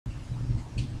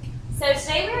So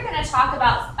today we are going to talk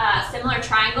about similar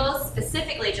triangles,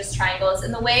 specifically just triangles,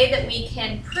 and the way that we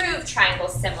can prove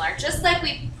triangles similar. Just like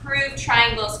we prove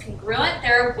triangles congruent,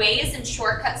 there are ways and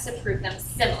shortcuts to prove them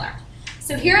similar.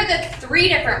 So here are the 3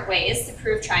 different ways to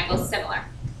prove triangles similar.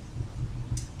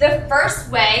 The first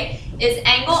way is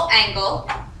angle-angle,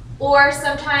 or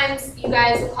sometimes you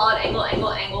guys will call it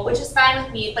angle-angle-angle, which is fine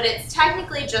with me, but it's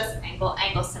technically just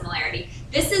angle-angle similarity.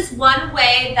 This is one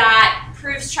way that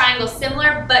proves triangles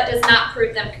similar but does not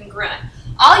prove them congruent.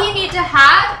 All you need to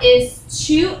have is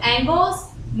 2 angles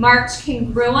marked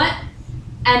congruent,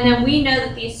 and then we know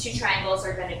that these 2 triangles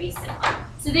are going to be similar.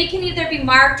 So they can either be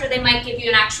marked or they might give you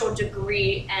an actual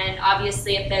degree, and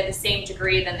obviously if they're the same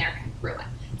degree then they're congruent.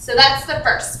 So that's the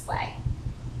first way.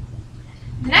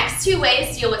 The next 2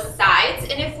 ways deal with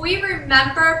sides, and if we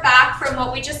remember back from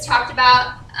what we just talked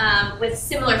about with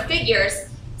similar figures,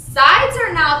 sides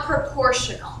are now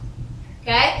proportional.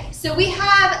 Okay, so we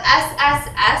have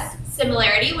SSS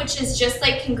similarity, which is just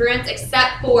like congruence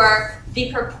except for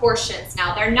the proportions.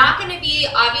 Now, they're not going to be,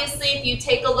 obviously, if you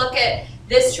take a look at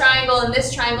this triangle and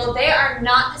this triangle, they are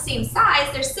not the same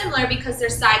size. They're similar because their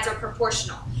sides are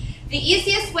proportional. The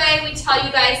easiest way we tell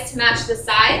you guys to match the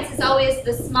sides is always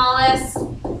the smallest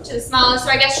to the smallest,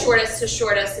 or I guess shortest to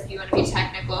shortest if you want to be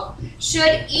technical,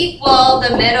 should equal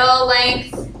the middle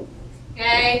length,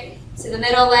 okay, to the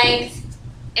middle length.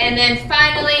 And then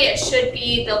finally, it should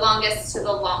be the longest to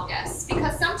the longest,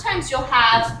 because sometimes you'll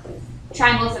have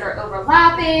triangles that are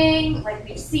overlapping, like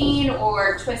we've seen,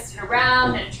 or twisted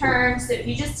around and turned. So if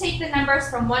you just take the numbers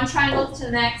from one triangle to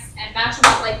the next and match them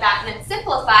up like that and then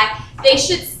simplify, they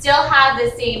should still have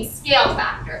the same scale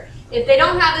factor. If they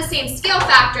don't have the same scale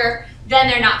factor, then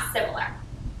they're not similar.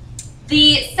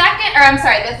 The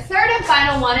third and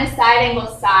final one is side angle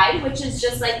side, which is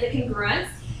just like the congruence,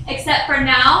 except for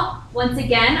now, once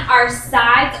again, our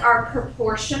sides are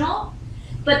proportional,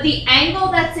 but the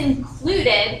angle that's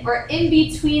included or in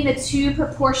between the 2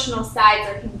 proportional sides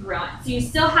are congruent. So you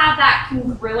still have that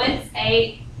congruence,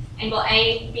 angle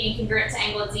A being congruent to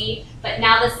angle D, but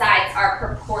now the sides are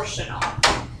proportional.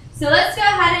 So let's go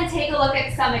ahead and take a look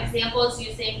at some examples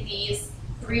using these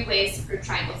 3 ways to prove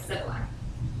triangles similar.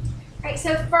 All right,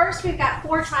 so first we've got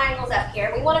 4 triangles up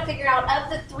here. We want to figure out, of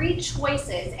the 3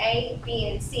 choices, A, B,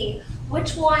 and C,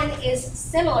 which one is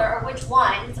similar, or which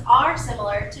ones are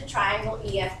similar to triangle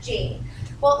EFG.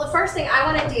 Well, the first thing I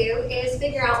want to do is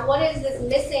figure out what is this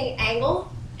missing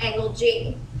angle, angle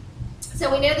G.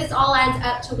 So we know this all adds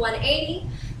up to 180,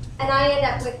 and I end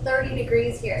up with 30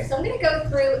 degrees here. So I'm going to go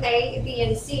through A, B,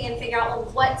 and C and figure out,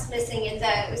 well, what's missing in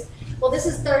those. Well, this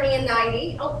is 30 and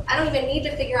 90. Oh, I don't even need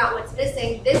to figure out what's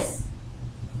missing. This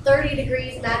 30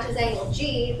 degrees matches angle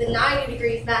G, the 90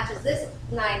 degrees matches this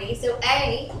 90, so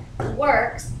A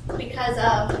works because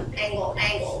of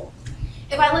angle-angle.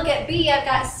 If I look at B, I've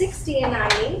got 60 and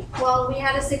 90. Well, we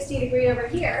had a 60 degree over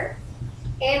here,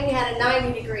 and we had a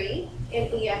 90 degree in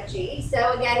EFG,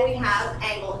 so again, we have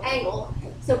angle-angle.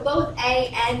 So both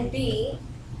A and B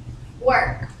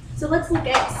work. So let's look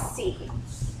at C.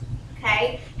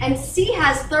 Okay, and C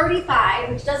has 35,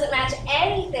 which doesn't match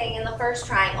anything in the first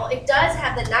triangle. It does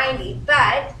have the 90,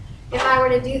 but if I were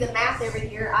to do the math over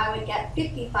here, I would get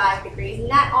 55 degrees, and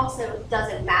that also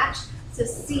doesn't match, so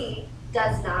C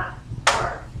does not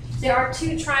work. There are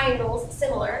 2 triangles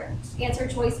similar, answer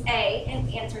choice A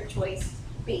and answer choice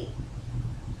B.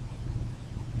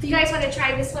 If you guys want to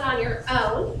try this one on your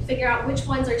own, figure out which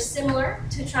ones are similar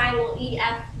to triangle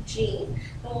EFG, and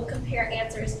we'll compare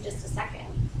answers in just a second.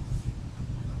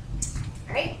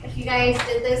 All right, if you guys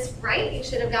did this right, you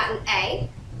should have gotten A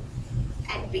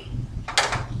and B.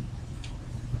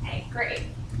 Okay, great.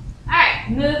 All right,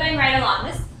 moving right along.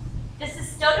 This is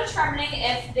still determining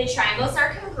if the triangles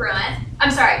are congruent.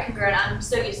 I'm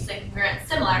so used to saying congruent,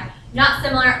 similar, not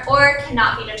similar, or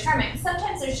cannot be determined.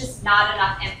 Sometimes there's just not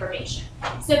enough information.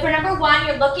 So for number 1,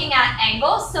 you're looking at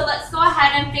angles. So let's go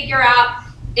ahead and figure out,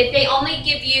 if they only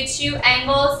give you 2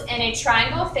 angles in a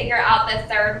triangle, figure out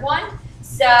the 3rd one.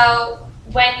 So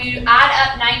when you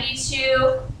add up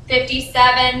 92,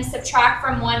 57, subtract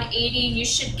from 180, you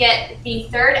should get the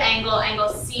 3rd angle, angle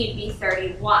C, be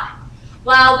 31.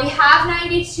 Well, we have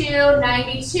 92,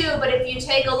 but if you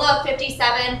take a look,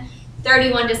 57,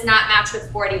 31 does not match with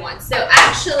 41. So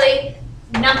actually,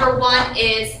 number 1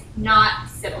 is not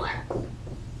similar.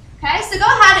 Okay, so go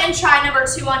ahead and try number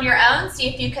 2 on your own, see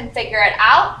if you can figure it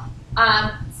out.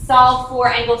 Solve for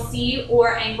angle C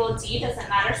or angle D, doesn't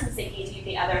matter since they gave you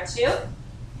the other 2.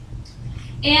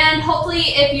 And hopefully,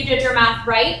 if you did your math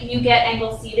right, you get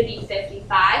angle C to be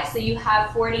 55. So you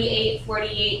have 48,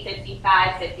 48,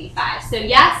 55, 55. So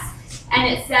yes, and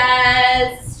it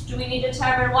says Do we need to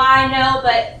determine y? No,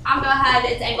 but I'll go ahead,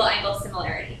 it's angle-angle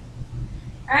similarity.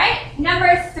 All right,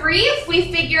 number 3, if we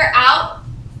figure out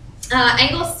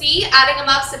angle C, adding them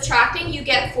up, subtracting, you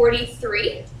get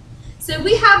 43. So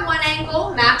we have one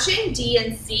angle matching D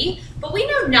and C, but we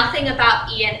know nothing about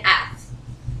E and F.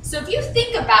 So if you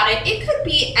think about it, it could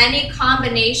be any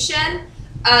combination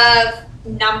of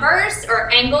numbers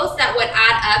or angles that would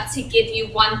add up to give you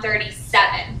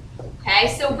 137.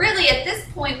 Okay, so really at this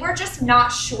point, we're just not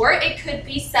sure. It could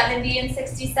be 70 and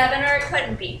 67, or it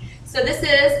couldn't be. So this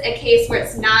is a case where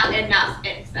it's not enough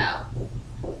info.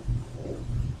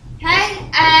 Okay,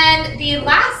 and the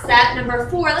last set, number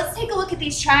 4, let's take a look at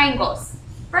these triangles.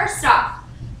 First off,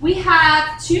 we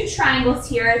have 2 triangles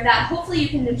here that hopefully you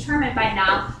can determine by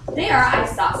now they are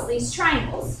isosceles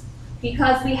triangles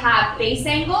because we have base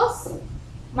angles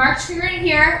marked congruent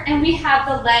here and we have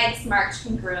the legs marked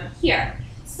congruent here.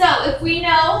 So if we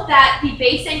know that the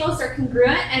base angles are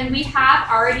congruent and we have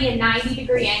already a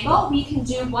 90-degree angle, we can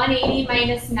do 180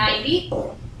 minus 90,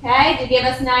 okay, to give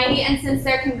us 90. And since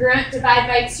they're congruent, divide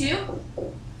by 2.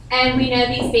 And we know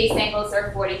these base angles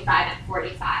are 45 and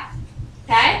 45,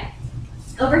 okay?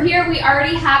 Over here, we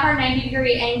already have our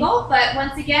 90-degree angle, but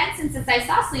once again, since it's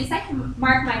isosceles, I can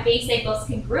mark my base angles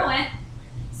congruent.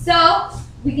 So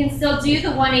we can still do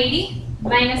the 180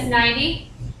 minus 90.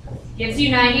 Gives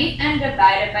you 90 and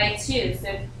divided by 2. So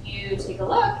if you take a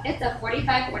look, it's a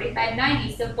 45, 45,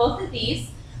 90. So both of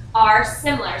these are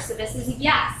similar. So this is a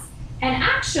yes. And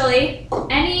actually,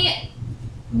 any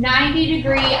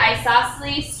 90-degree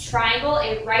isosceles triangle,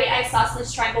 a right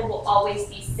isosceles triangle, will always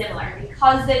be similar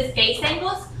because those base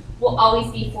angles will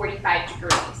always be 45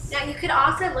 degrees. Now you could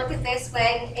also look at this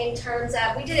way in terms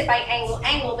of, we did it by angle,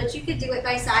 angle, but you could do it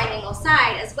by side, angle,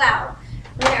 side as well.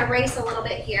 I'm going to erase a little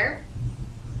bit here.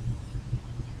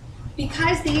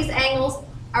 Because these angles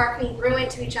are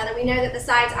congruent to each other, we know that the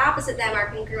sides opposite them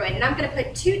are congruent. And I'm going to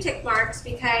put 2 tick marks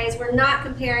because we're not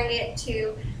comparing it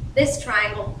to this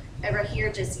triangle over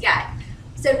here just yet.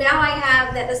 So now I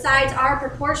have that the sides are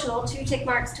proportional, 2 tick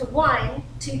marks to 1,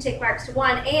 2 tick marks to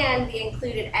 1, and the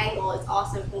included angle is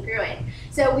also congruent.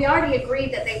 So we already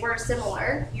agreed that they were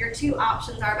similar. Your 2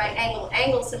 options are by angle,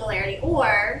 angle similarity,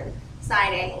 or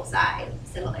side, angle, side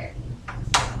similarity.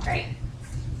 Right.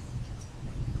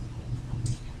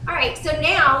 All right, so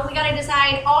now we got to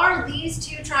decide, are these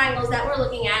 2 triangles that we're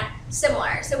looking at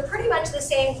similar? So pretty much the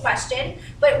same question,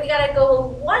 but we got to go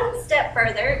one step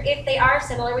further. If they are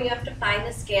similar, we have to find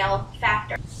the scale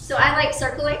factor. So I like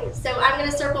circling, so I'm going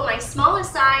to circle my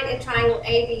smallest side in triangle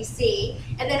ABC,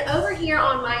 and then over here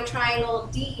on my triangle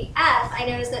DEF, I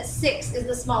notice that 6 is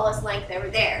the smallest length over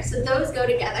there. So those go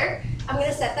together. I'm going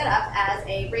to set that up as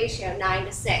a ratio 9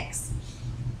 to 6.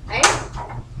 Okay?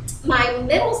 My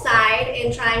middle side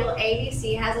in triangle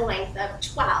ABC has a length of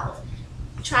 12.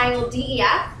 Triangle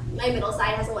DEF, my middle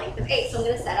side has a length of 8, so I'm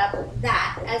going to set up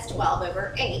that as 12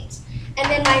 over 8. And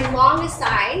then my longest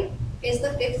side is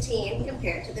the 15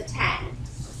 compared to the 10.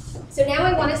 So now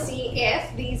I want to see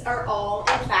if these are all,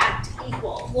 in fact,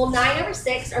 equal. Well, 9 over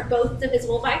 6 are both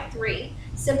divisible by 3,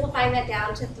 simplifying that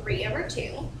down to 3 over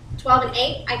 2. 12 and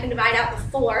 8, I can divide out the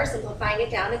 4, simplifying it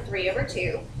down to 3 over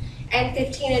 2. And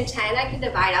 15 and 10, I can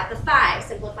divide out the 5,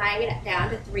 simplifying it down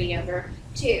to 3 over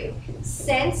 2.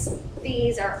 Since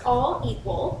these are all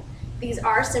equal, these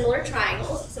are similar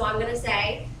triangles, so I'm going to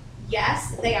say,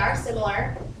 yes, they are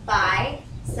similar by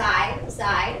side,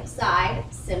 side, side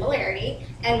similarity,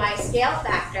 and my scale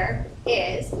factor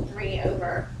is 3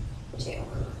 over 2.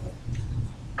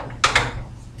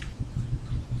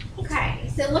 Okay,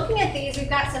 so looking at these, we've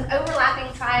got some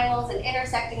overlapping triangles and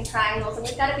intersecting triangles, and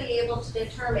we've got to be able to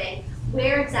determine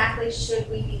where exactly should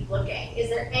we be looking. Is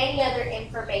there any other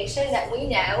information that we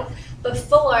know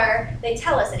before they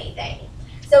tell us anything?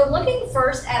 So looking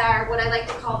first at our, what I like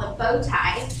to call the bow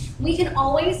tie, we can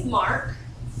always mark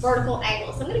vertical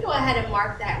angles. So I'm going to go ahead and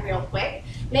mark that real quick,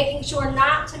 making sure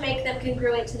not to make them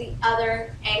congruent to the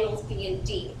other angles B and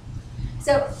D.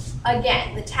 So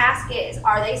again, the task is,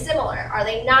 are they similar? Are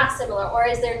they not similar? Or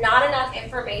is there not enough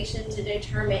information to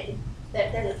determine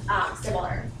that they're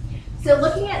similar? So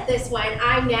looking at this one,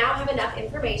 I now have enough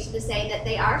information to say that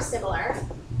they are similar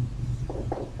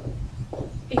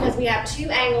because we have 2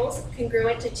 angles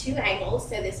congruent to 2 angles.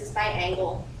 So this is by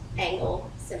angle, angle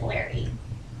similarity.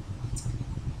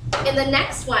 In the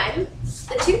next one,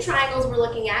 the 2 triangles we're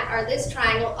looking at are this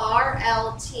triangle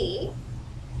RLT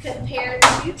compared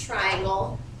to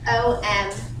triangle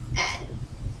OMN.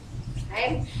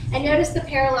 Okay? And notice the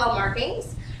parallel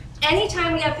markings.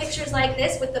 Anytime we have pictures like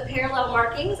this with the parallel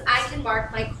markings, I can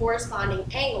mark my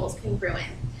corresponding angles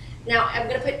congruent. Now, I'm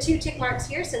going to put 2 tick marks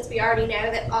here since we already know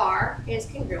that R is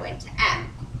congruent to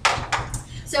M.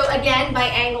 So again, by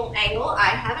angle, angle, I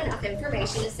have enough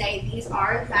information to say these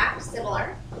are in fact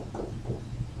similar.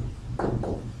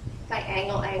 By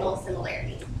angle, angle,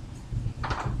 similarity.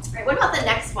 All right, what about the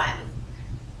next one?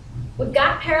 We've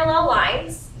got parallel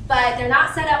lines, but they're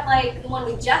not set up like the one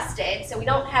we just did, so we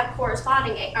don't have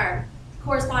corresponding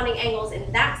angles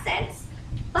in that sense.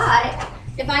 But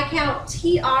if I count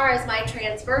TR as my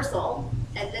transversal,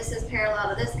 and this is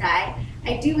parallel to this guy,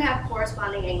 I do have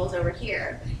corresponding angles over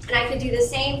here. And I could do the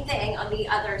same thing on the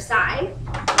other side.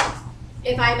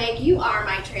 If I make UR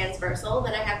my transversal,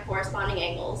 then I have corresponding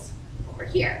angles over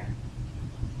here.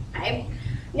 Okay?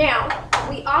 Now,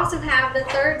 we also have the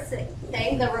third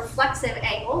thing, the reflexive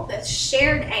angle, the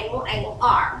shared angle, angle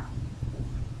R.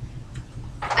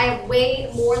 I have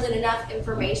way more than enough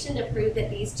information to prove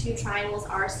that these two triangles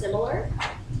are similar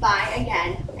by,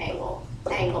 again, angle,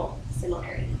 angle,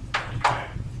 similarity.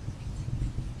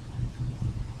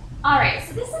 All right,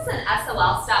 so this is an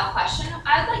SOL style question.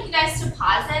 I'd like you guys to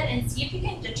pause it and see if you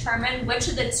can determine which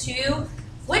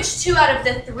two out of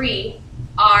the three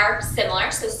are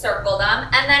similar, so circle them.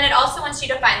 And then it also wants you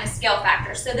to find the scale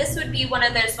factor. So this would be one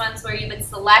of those ones where you would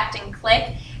select and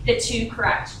click the two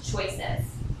correct choices.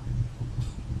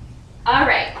 All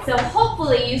right, so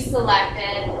hopefully you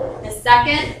selected the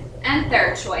second and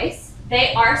third choice.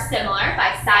 They are similar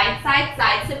by side, side,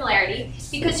 side similarity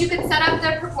because you can set up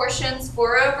the proportions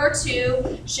 4 over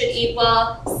 2 should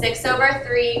equal 6 over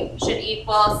 3 should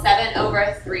equal 7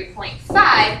 over 3.5,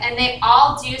 and they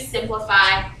all do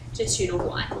simplify to 2 to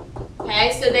 1.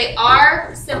 Okay, so they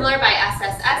are similar by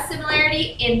SSS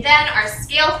similarity, and then our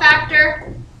scale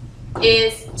factor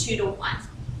is 2 to 1.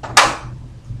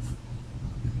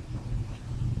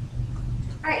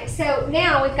 All right, so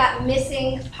now we've got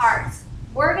missing parts.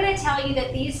 We're going to tell you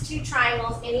that these two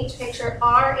triangles in each picture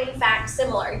are in fact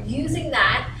similar. Using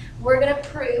that, we're going to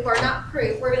prove, or not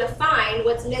prove, we're going to find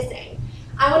what's missing.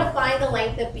 I want to find the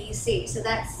length of BC, so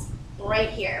that's right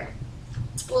here.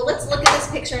 Well, let's look at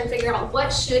this picture and figure out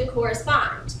what should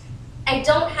correspond. I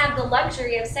don't have the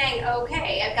luxury of saying,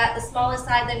 okay, I've got the smallest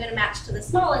side, I'm going to match to the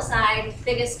smallest side,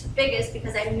 biggest to biggest,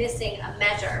 because I'm missing a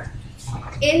measure.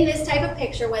 In this type of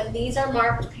picture, when these are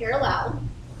marked parallel,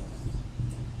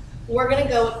 we're going to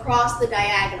go across the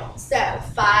diagonal. So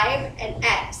 5 and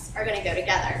X are going to go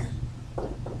together.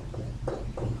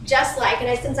 Just like,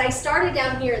 and since I started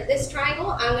down here at this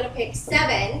triangle, I'm going to pick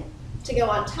 7 to go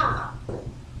on top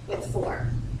with 4. All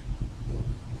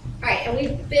right, and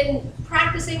we've been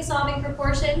practicing solving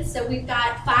proportions, so we've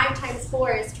got 5 times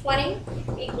 4 is 20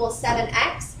 equals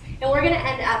 7x, and we're going to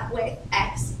end up with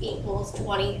x equals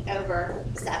 20 over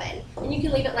 7. And you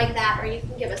can leave it like that, or you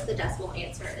can give us the decimal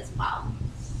answer as well.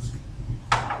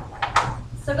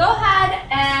 So go ahead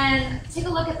and take a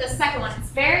look at the second one. It's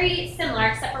very similar,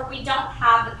 except for we don't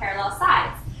have the parallel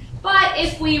sides. But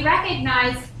if we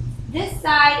recognize this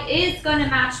side is going to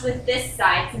match with this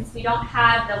side since we don't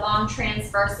have the long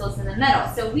transversals in the middle.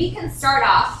 So we can start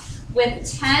off with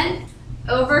 10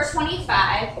 over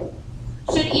 25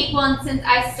 should equal, and since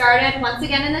I started once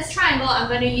again in this triangle, I'm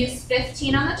going to use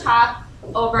 15 on the top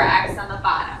over x on the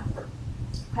bottom.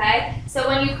 Okay, so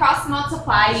when you cross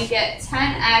multiply, you get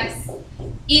 10x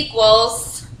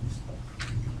equals,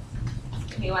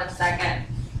 give me 1 second,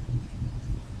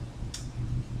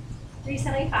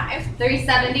 375.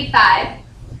 375.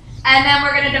 And then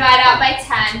we're going to divide out by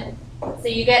 10, so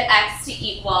you get x to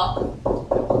equal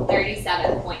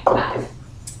 37.5.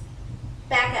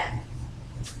 Back up.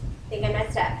 I think I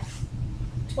messed up.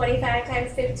 25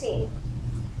 times 15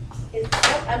 is,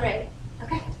 oh, I'm ready.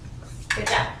 Okay, good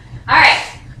job. All right.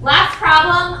 Last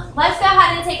problem, let's go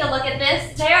ahead and take a look at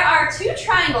this. There are two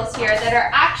triangles here that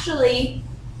are actually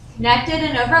connected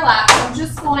and overlapped. I'm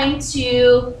just going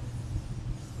to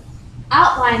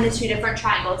outline the two different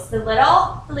triangles, the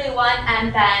little blue one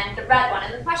and then the red one.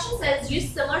 And the question says, use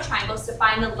similar triangles to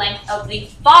find the length of the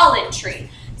fallen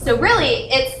tree. So really,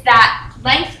 it's that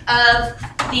length of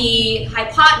the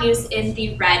hypotenuse in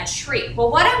the red tree.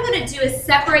 Well, what I'm going to do is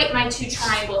separate my two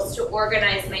triangles to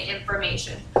organize my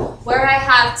information. Where I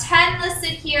have 10 listed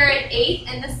here and 8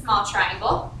 in the small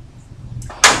triangle.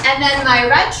 And then my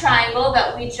red triangle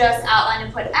that we just outlined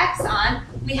and put X on,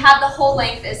 we have the whole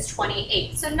length is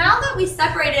 28. So now that we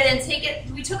separated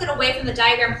and we took it away from the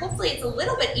diagram, hopefully it's a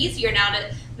little bit easier now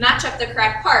to match up the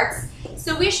correct parts.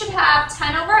 So we should have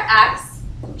 10 over X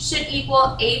should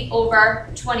equal 8 over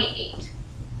 28.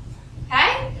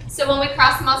 Okay? So when we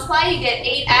cross multiply, you get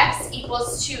 8x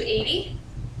equals 280.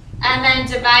 And then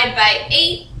divide by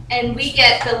 8, and we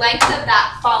get the length of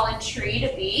that fallen tree to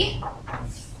be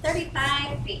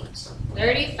 35 feet.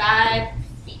 35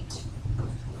 feet.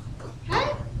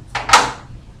 Okay?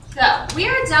 So we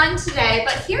are done today,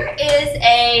 but here is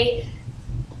a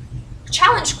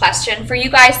challenge question for you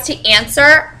guys to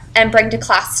answer and bring to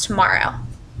class tomorrow.